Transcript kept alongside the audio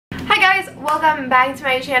guys, welcome back to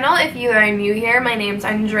my channel. If you are new here, my name's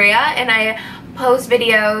Andrea and I post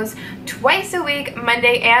videos twice a week,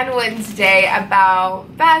 Monday and Wednesday, about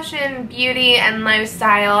fashion, beauty, and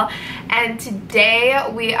lifestyle. And today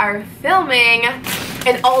we are filming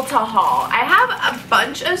an Ulta haul. I have a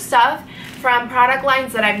bunch of stuff from product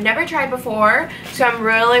lines that I've never tried before, so I'm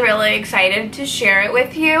really excited to share it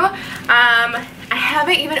with you. I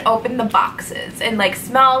haven't even opened the boxes and like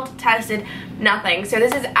smelled, tested, nothing. So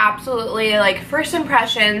this is absolutely like first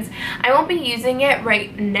impressions. I won't be using it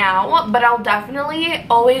right now, but I'll definitely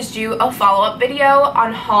always do a follow-up video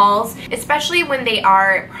on hauls, especially when they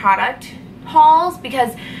are product hauls,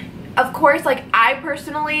 because of course, like, I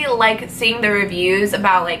personally like seeing the reviews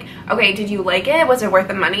about like, okay, did you like it? Was it worth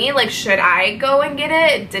the money? Like, should I go and get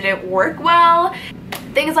it? Did it work well?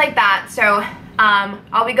 Things like that. So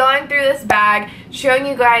I'll be going through this bag, showing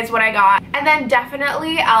you guys what I got, and then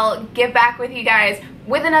definitely I'll get back with you guys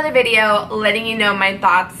with another video letting you know my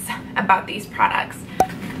thoughts about these products.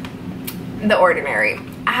 The Ordinary.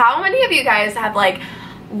 How many of you guys have like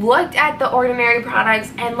looked at the Ordinary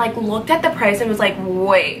products and like looked at the price and was like,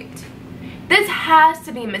 wait, this has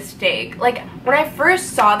to be a mistake? Like, when I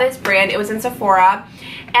first saw this brand, it was in Sephora,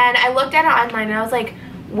 and I looked at it online and I was like,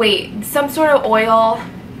 wait, some sort of oil,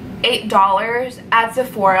 $8 at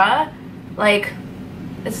Sephora? Like,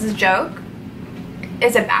 this is a joke?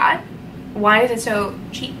 Is it bad? Why is it so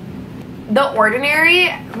cheap? The Ordinary,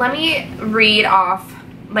 let me read off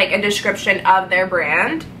like a description of their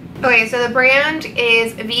brand. Okay, so the brand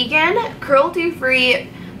is vegan, cruelty-free,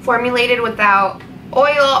 formulated without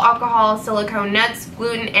oil, alcohol, silicone nuts,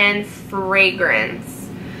 gluten, and fragrance.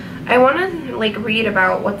 I want to like read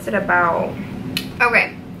about what's it about.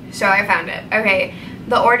 Okay, so I found it. Okay,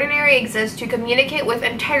 The Ordinary exists to communicate with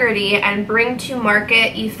integrity and bring to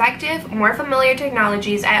market effective, more familiar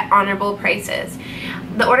technologies at honorable prices.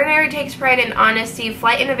 The Ordinary takes pride in honesty,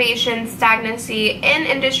 flight innovation, stagnancy in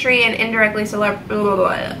industry, and indirectly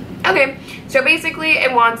Okay, so basically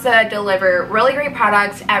it wants to deliver really great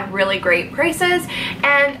products at really great prices,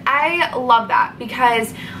 and I love that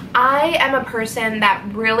because I am a person that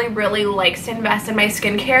really likes to invest in my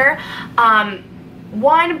skincare.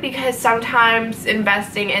 One, because sometimes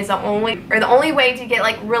investing is the only way to get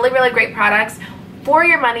like really great products for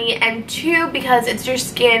your money, and two, because it's your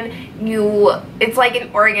skin. It's like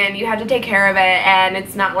an organ, you have to take care of it, and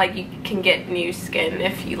it's not like you can get new skin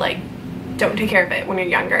if you like don't take care of it when you're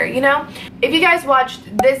younger, you know? If you guys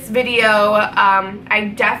watched this video,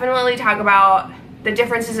 I definitely talk about the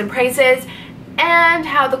differences in prices and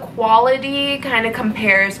how the quality kind of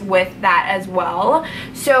compares with that as well.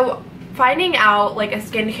 So finding out like a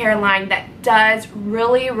skincare line that does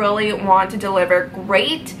really want to deliver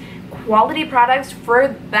great quality products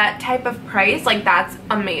for that type of price, like, that's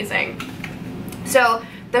amazing. So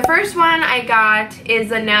the first one I got is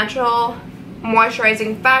the Natural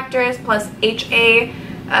Moisturizing Factors plus HA.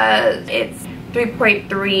 It's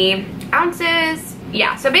 3.3 ounces.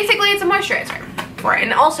 Yeah, so basically it's a moisturizer for it.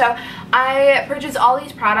 And also I purchased all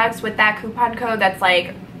these products with that coupon code that's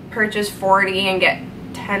like purchase 40 and get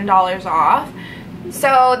 $10 off,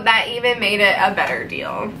 so that even made it a better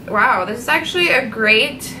deal. Wow, this is actually a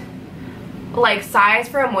great like size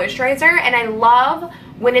for a moisturizer, and I love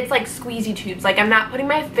when it's like squeezy tubes. Like, I'm not putting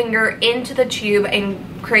my finger into the tube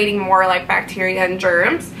and creating more like bacteria and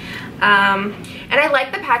germs. And I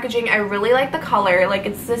like the packaging. I really like the color. Like,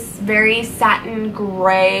 it's this very satin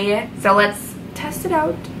gray. So let's test it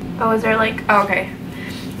out. Oh, is there like, oh, okay,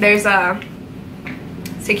 there's a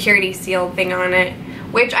security seal thing on it,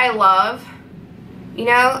 which I love. You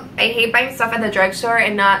know, I hate buying stuff at the drugstore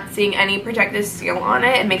and not seeing any protective seal on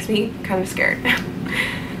it. It makes me kind of scared.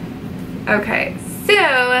 Okay, so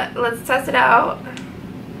let's test it out.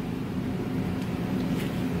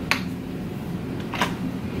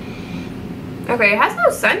 Okay, it has no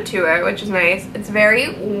scent to it, which is nice. It's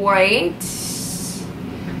very white.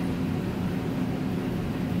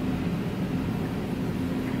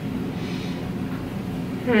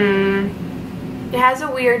 It has a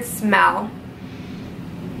weird smell.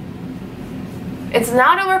 It's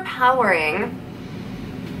not overpowering.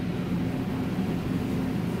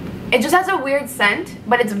 It just has a weird scent,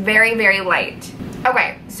 but it's very light.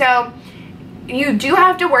 Okay, so you do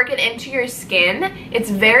have to work it into your skin. It's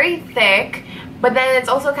very thick, but then it's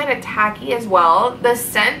also kind of tacky as well. The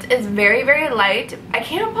scent is very light. I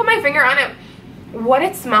can't put my finger on it what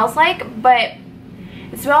it smells like, but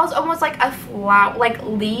it smells almost like a flower, like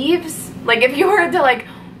leaves. Like if you were to like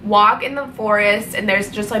walk in the forest and there's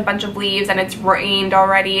just like a bunch of leaves and it's rained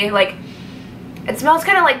already, like it smells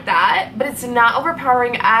kind of like that, but it's not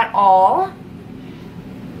overpowering at all.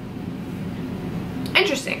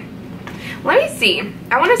 Interesting. Let me see.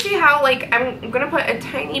 I want to see how, like, I'm going to put a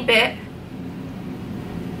tiny bit.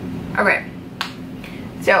 Okay.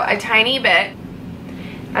 So, a tiny bit.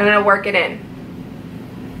 I'm going to work it in.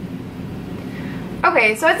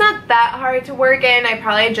 Okay, so it's not that hard to work in. I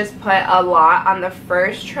probably just put a lot on the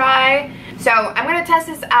first try. So, I'm going to test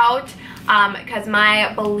this out. Because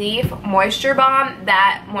my Belief Moisture Bomb,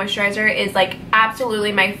 that moisturizer is like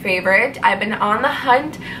absolutely my favorite. I've been on the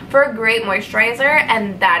hunt for a great moisturizer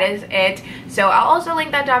and that is it. So I'll also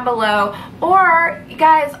link that down below. Or you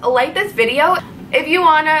guys, like this video if you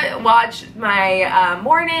want to watch my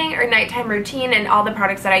morning or nighttime routine and all the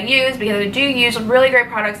products that I use, because I do use really great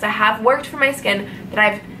products that have worked for my skin that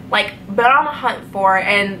I've like been on the hunt for,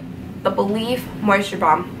 and the Belief Moisture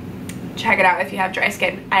Bomb. Check it out if you have dry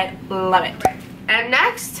skin. I love it. And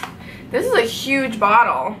next, this is a huge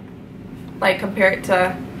bottle, like compared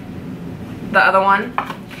to the other one.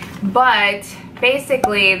 But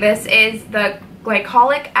basically, this is the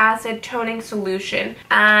glycolic acid toning solution.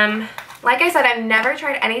 Like I said, I've never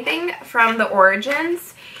tried anything from the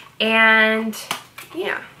Origins, and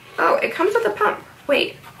yeah. Oh, it comes with a pump.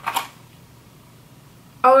 Wait.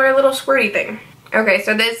 Oh, or a little squirty thing. Okay,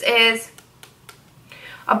 so this is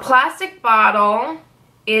a plastic bottle.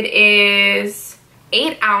 It is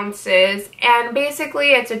 8 ounces, and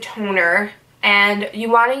basically it's a toner. And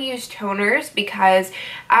you want to use toners because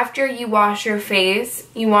after you wash your face,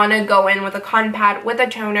 you want to go in with a cotton pad with a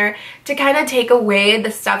toner to kind of take away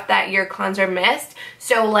the stuff that your cleanser missed.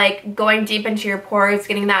 So like going deep into your pores,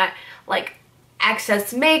 getting that like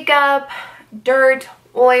excess makeup, dirt,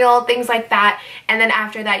 oil, things like that. And then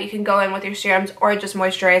after that you can go in with your serums or just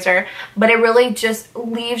moisturizer, but it really just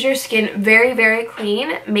leaves your skin very, very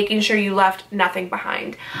clean, making sure you left nothing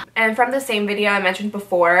behind. And from the same video I mentioned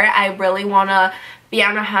before, I really want to be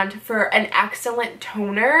on a hunt for an excellent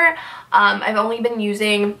toner. I've only been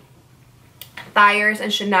using Thayer's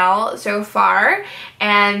and Chanel so far,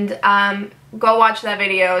 and go watch that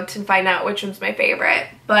video to find out which one's my favorite.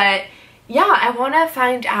 But yeah, I want to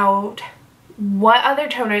find out what other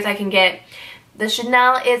toners I can get. The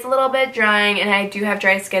Chanel is a little bit drying, and I do have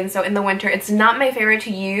dry skin, so in the winter it's not my favorite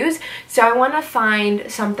to use. So I want to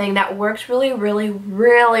find something that works really, really,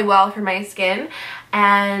 really well for my skin.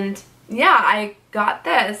 And yeah, I got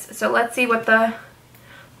this. So let's see what the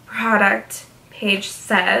product page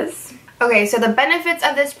says. Okay, so the benefits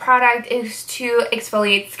of this product is to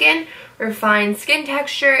exfoliate skin, refine skin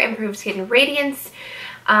texture, improve skin radiance,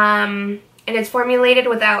 and it's formulated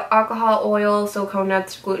without alcohol, oil, silicone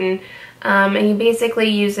nuts, gluten, and you basically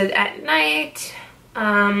use it at night,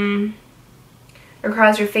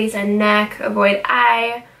 across your face and neck, avoid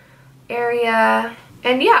eye area.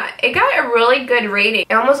 And yeah, it got a really good rating.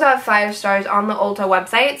 It almost got 5 stars on the Ulta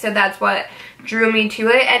website, so that's what drew me to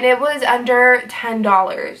it, and it was under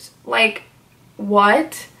 $10. Like,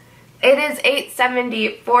 what? It is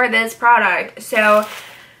 $8.70 for this product, so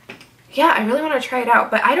yeah, I really want to try it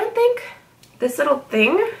out, but I don't think this little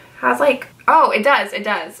thing has like, oh, it does.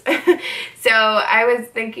 So I was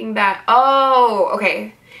thinking that, oh,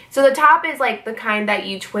 okay. So the top is like the kind that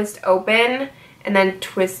you twist open and then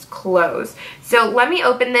twist close. So let me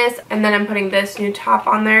open this, and then I'm putting this new top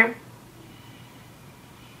on there.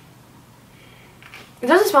 It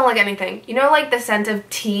doesn't smell like anything. You know, like the scent of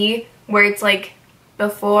tea where it's like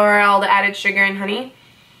before all the added sugar and honey?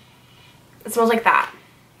 It smells like that.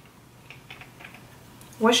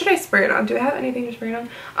 What should I spray it on? Do I have anything to spray it on?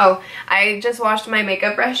 Oh, I just washed my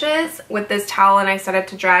makeup brushes with this towel and I set it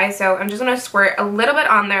to dry. So I'm just going to squirt a little bit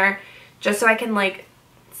on there just so I can like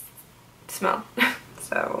smell.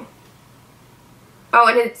 So, oh,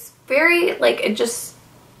 and it's very like, it just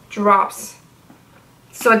drops.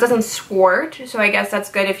 So it doesn't squirt. So I guess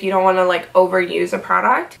that's good if you don't want to like overuse a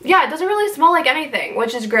product. Yeah, it doesn't really smell like anything,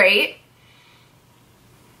 which is great.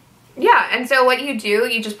 Yeah, and so what you do,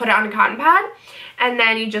 you just put it on a cotton pad, and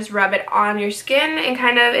then you just rub it on your skin, and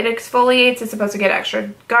kind of it exfoliates. It's supposed to get extra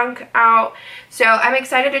gunk out. So I'm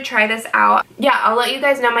excited to try this out. Yeah, I'll let you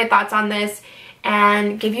guys know my thoughts on this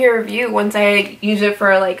and give you a review once I use it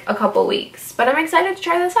for like a couple weeks. But I'm excited to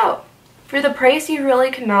try this out. For the price, you really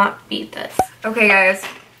cannot beat this. Okay guys,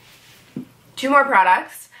 2 more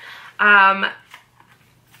products.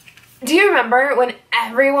 Do you remember when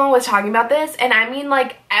everyone was talking about this? And I mean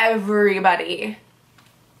like everybody.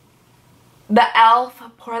 The e.l.f.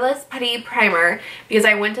 Poreless Putty Primer, because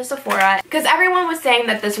I went to Sephora. Because everyone was saying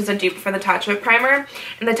that this was a dupe for the Touch Up Primer.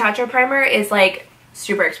 And the Touch Up Primer is like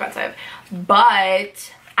super expensive.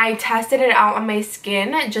 But I tested it out on my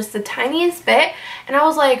skin just the tiniest bit. And I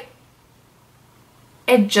was like,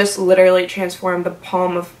 it just literally transformed the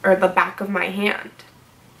palm of, or the back of my hand.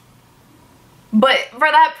 But for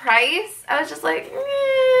that price, I was just like,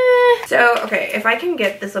 eh. So, okay, if I can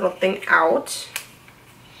get this little thing out,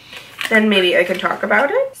 then maybe I can talk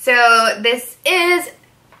about it. So this is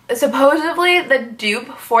supposedly the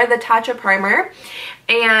dupe for the Tatcha primer,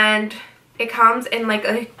 and it comes in like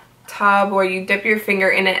a tub where you dip your finger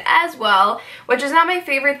in it as well, which is not my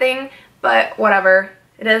favorite thing, but whatever.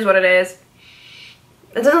 It is what it is.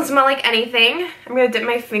 It doesn't smell like anything. I'm gonna dip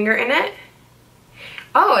my finger in it.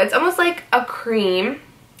 Oh, it's almost like a cream.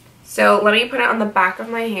 So let me put it on the back of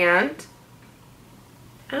my hand.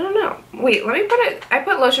 I don't know. Wait, let me put it, I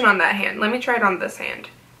put lotion on that hand. Let me try it on this hand.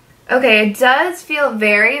 Okay, it does feel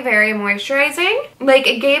very, very moisturizing. Like,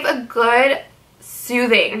 it gave a good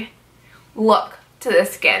soothing look to the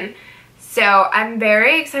skin. So I'm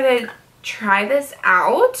very excited to try this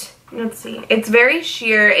out. Let's see. It's very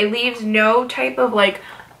sheer. It leaves no type of like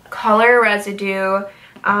color residue.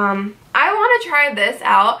 I want to try this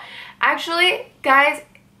out. Actually, guys,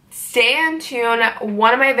 stay in tune.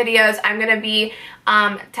 One of my videos, I'm going to be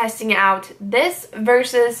testing out this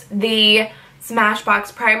versus the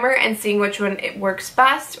Smashbox primer and seeing which one it works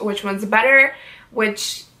best, which one's better,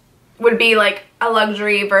 which would be like a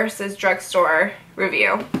luxury versus drugstore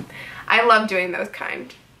review. I love doing those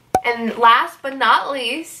kind. And last but not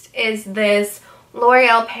least is this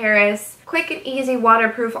L'Oreal Paris Quick and Easy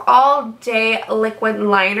Waterproof All Day Liquid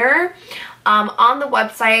Liner. On the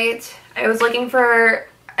website, I was looking for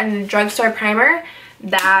a drugstore primer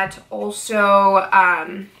that also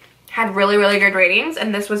had really, really good ratings,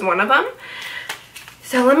 and this was one of them.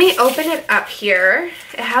 So let me open it up here.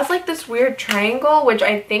 It has like this weird triangle, which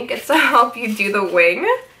I think it's to help you do the wing.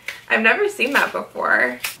 I've never seen that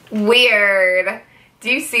before. Weird. Do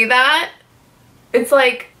you see that? It's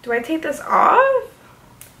like, do I take this off?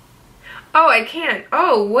 Oh, I can't.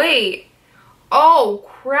 Oh, wait. Oh,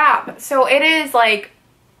 crap. So it is like,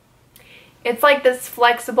 it's like this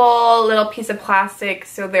flexible little piece of plastic.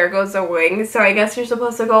 So there goes the wing. So I guess you're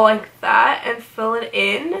supposed to go like that and fill it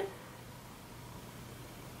in.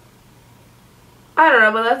 I don't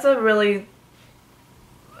know, but that's a really,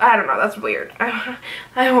 I don't know, that's weird. I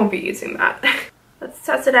won't be using that. Let's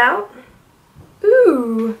test it out.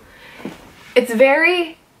 Ooh, it's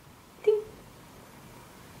very,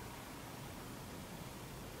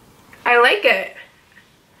 I like it.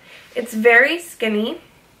 It's very skinny.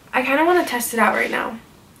 I kind of want to test it out right now.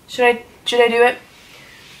 Should I do it?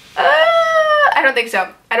 I don't think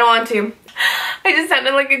so. I don't want to. I just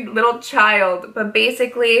sounded like a little child, but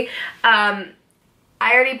basically,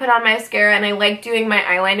 I already put on mascara, and I like doing my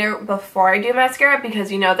eyeliner before I do mascara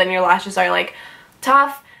because, you know, then your lashes are like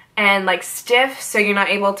tough and like stiff, so you're not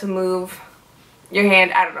able to move your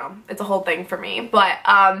hand. I don't know. It's a whole thing for me, but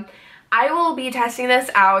I will be testing this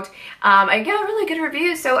out. I got really good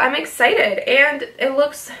reviews, so I'm excited, and it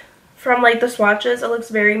looks, from like the swatches, it looks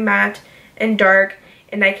very matte and dark,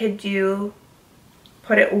 and I could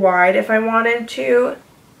put it wide if I wanted to.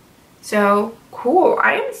 So cool.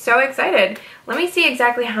 I am so excited. Let me see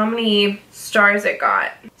exactly how many stars it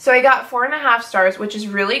got. So I got 4.5 stars, which is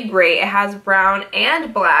really great. It has brown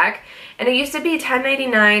and black, and it used to be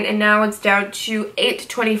 $10.99, and now it's down to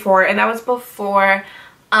 $8.24, and that was before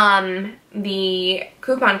the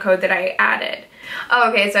coupon code that I added. Oh,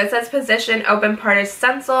 okay, so it says position open part is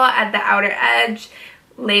stencil at the outer edge,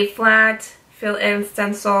 lay flat, fill in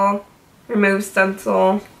stencil, remove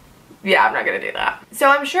stencil. Yeah, I'm not gonna do that. So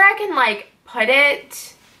I'm sure I can like put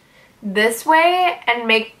it this way and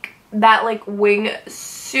make that like wing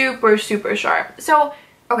super, super sharp. So,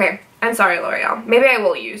 okay, I'm sorry, L'Oreal. Maybe I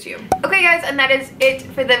will use you. Okay, guys, and that is it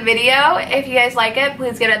for the video. If you guys like it,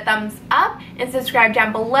 please give it a thumbs up and subscribe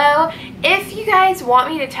down below. If you guys want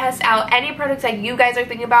me to test out any products that you guys are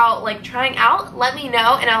thinking about like trying out, let me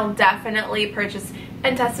know, and I'll definitely purchase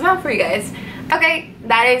and test them out for you guys. Okay,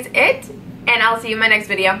 that is it, and I'll see you in my next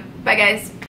video. Bye, guys.